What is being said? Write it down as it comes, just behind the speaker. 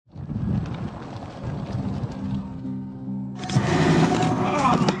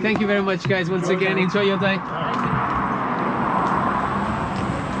Thank you very much, guys. Once again, enjoy your day.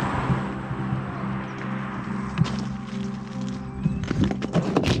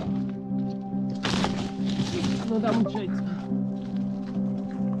 Não dá muito jeito.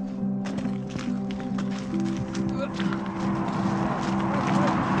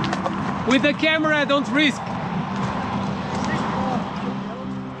 With the camera, don't risk.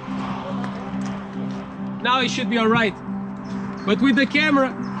 Now it should be all right. But with the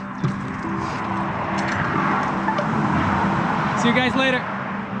camera. See you guys later.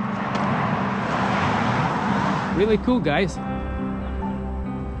 Really cool, guys.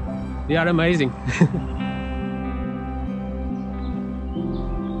 They are amazing.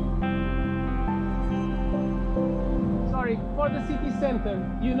 Sorry, for the city center,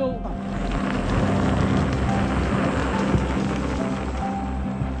 you know.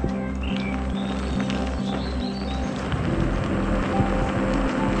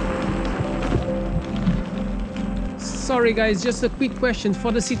 Sorry guys, just a quick question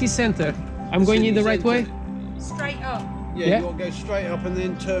for the city center. I'm going in the right way? Straight up. Yeah, you want to go straight up and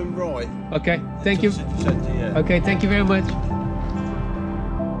then turn right. Okay, thank you. City centre, yeah. Okay, thank you very much.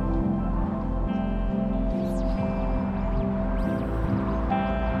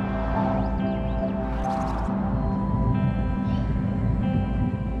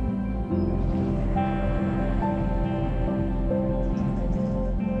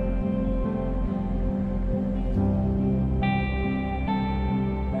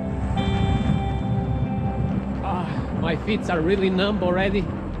 My feet are really numb already.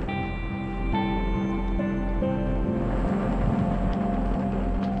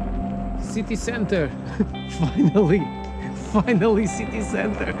 City center. Finally city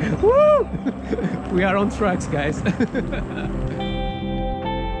center. Woo! We are on tracks, guys.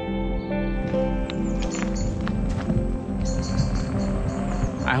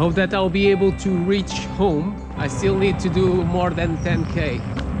 I hope that I'll be able to reach home. I still need to do more than 10K.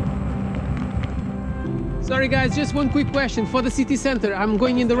 Sorry guys, just one quick question for the city center. I'm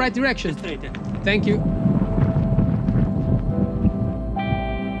going in the right direction. Thank you.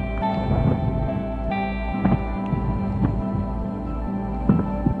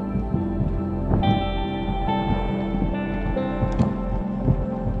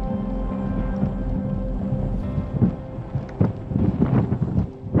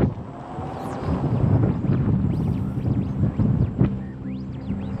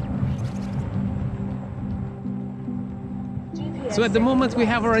 So at the moment we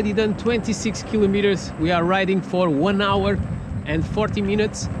have already done 26 kilometers. We are riding for 1 hour and 40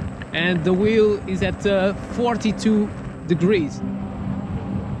 minutes and the wheel is at 42 degrees.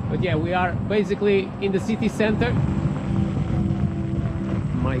 But yeah, we are basically in the city center.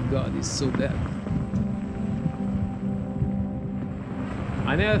 My God, it's so bad.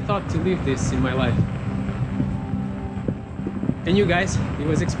 I never thought to live this in my life. And you guys, you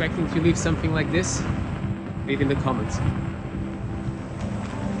was expecting to live something like this? Leave in the comments.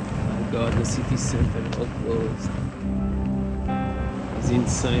 God, the city center all closed. It's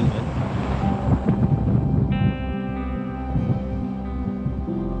insane, man.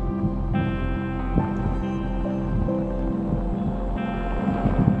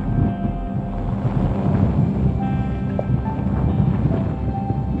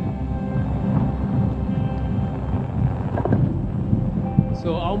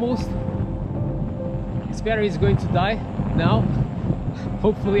 So almost this battery is going to die now.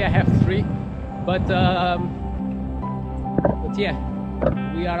 Hopefully I have 3, but yeah,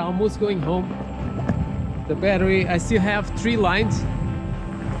 we are almost going home. The battery, I still have 3 lines.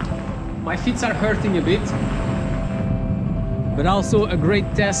 My feet are hurting a bit, but also a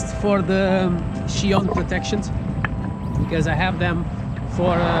great test for the Xion protections because I have them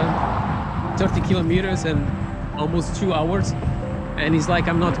for 30 kilometers and almost 2 hours, and it's like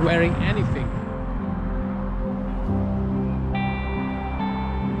I'm not wearing anything.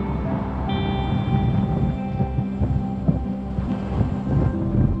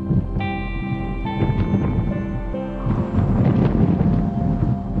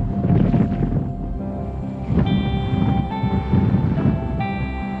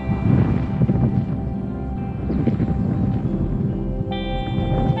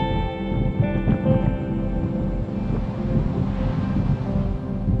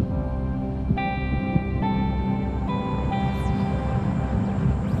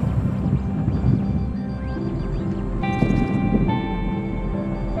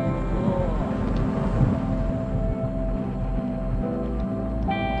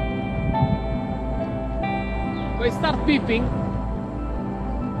 So I start beeping.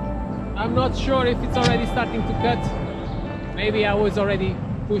 I'm not sure if it's already starting to cut. Maybe I was already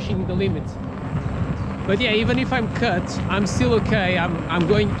pushing the limits. But yeah, even if I'm cut, I'm still okay. I'm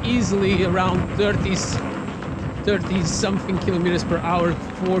going easily around 30 something kilometers per hour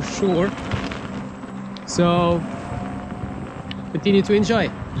for sure. So continue to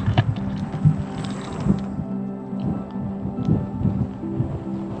enjoy.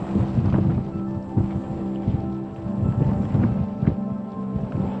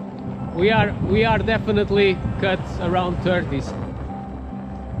 We are definitely cut around 30s,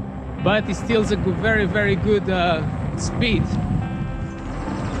 but it still is a good, very good speed.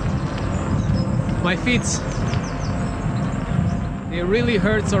 My feet, it really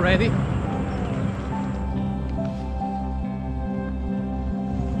hurts already.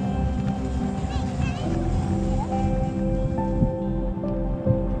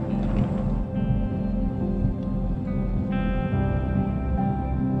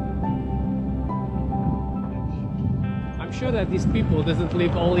 I'm sure that these people doesn't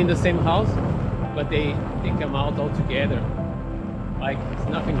live all in the same house, but they come out all together, like it's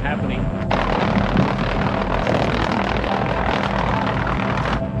nothing happening.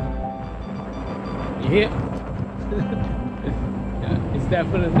 Yeah, yeah, it's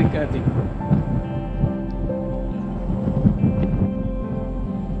definitely cutting.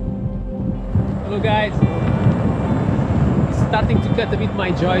 Hello guys, it's starting to cut a bit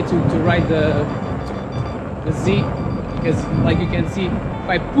my joy to ride the Z, because like you can see, if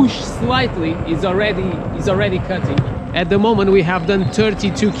I push slightly, it's already cutting. At the moment we have done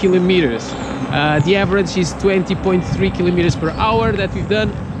 32 kilometers. The average is 20.3 kilometers per hour that we've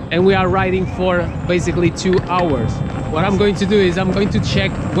done, and we are riding for basically 2 hours. What I'm going to do is I'm going to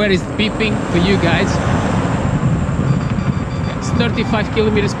check where is beeping for you guys. It's 35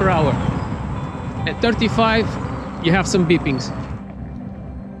 kilometers per hour. At 35 you have some beepings.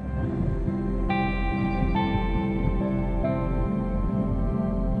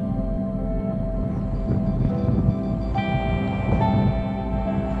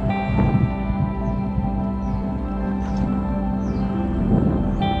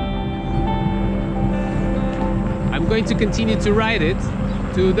 I'm going to continue to ride it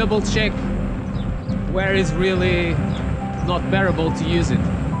to double check where is really not bearable to use it.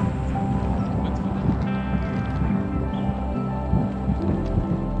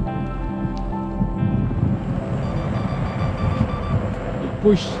 You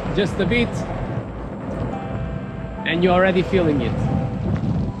push just a bit and you're already feeling it.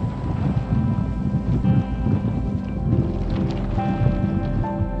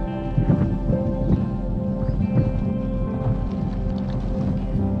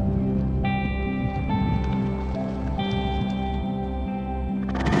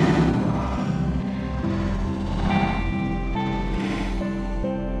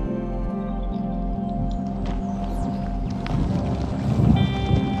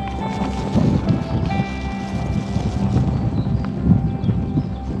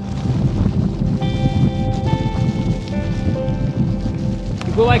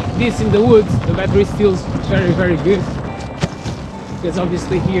 Like this in the woods, the battery feels very good, because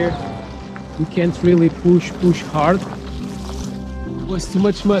obviously here you can't really push hard. It was too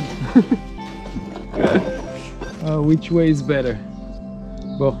much mud. Which way is better?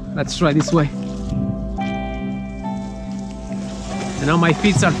 Well, let's try this way. And now my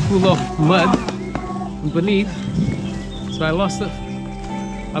feet are full of mud beneath, so I lost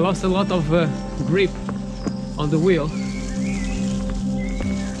a lot of grip on the wheel.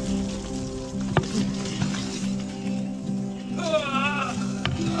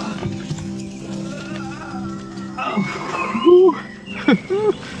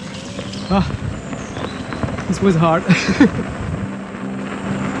 This was hard.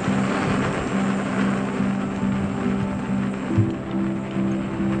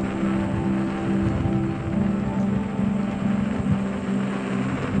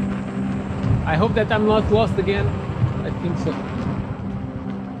 I hope that I'm not lost again. I think so.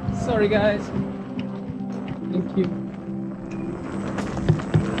 Sorry guys. Thank you.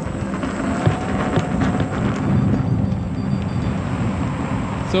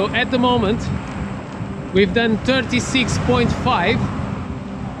 So at the moment we've done 36.5,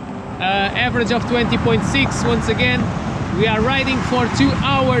 average of 20.6. Once again, we are riding for 2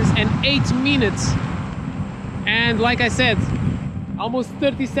 hours and 8 minutes, and like I said, almost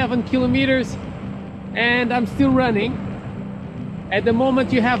 37 kilometers, and I'm still running. At the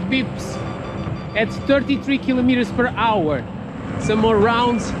moment you have beeps at 33 kilometers per hour. Some more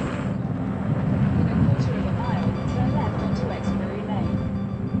rounds.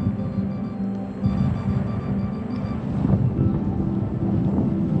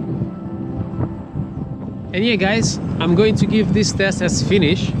 And yeah guys, I'm going to give this test as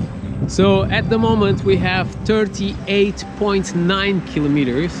finished. So at the moment we have 38.9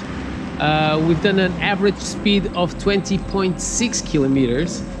 kilometers. We've done an average speed of 20.6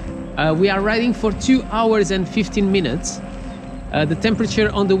 kilometers. We are riding for 2 hours and 15 minutes. The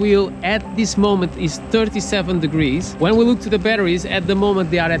temperature on the wheel at this moment is 37 degrees. When we look to the batteries, at the moment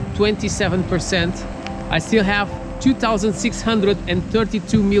they are at 27%. I still have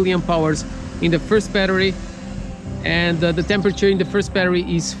 2,632 milliamp hours in the first battery, and the temperature in the first battery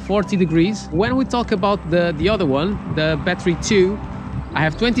is 40 degrees. When we talk about the other one, the battery 2, I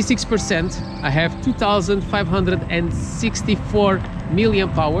have 26%. I have 2,564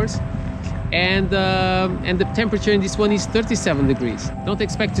 milliamp hours, and the temperature in this one is 37 degrees. Don't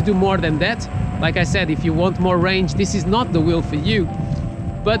expect to do more than that. Like I said, if you want more range, this is not the wheel for you.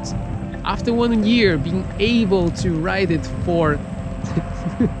 But after 1 year being able to ride it for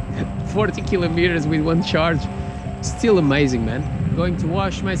 40 kilometers with one charge, still amazing, man. Going to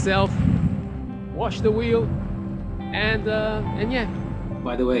wash myself, wash the wheel, and yeah.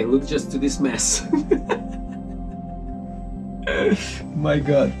 By the way, look just to this mess. My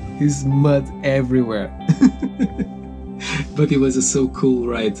god, there's mud everywhere. But it was a so cool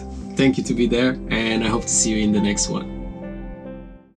ride. Thank you to be there, and I hope to see you in the next one.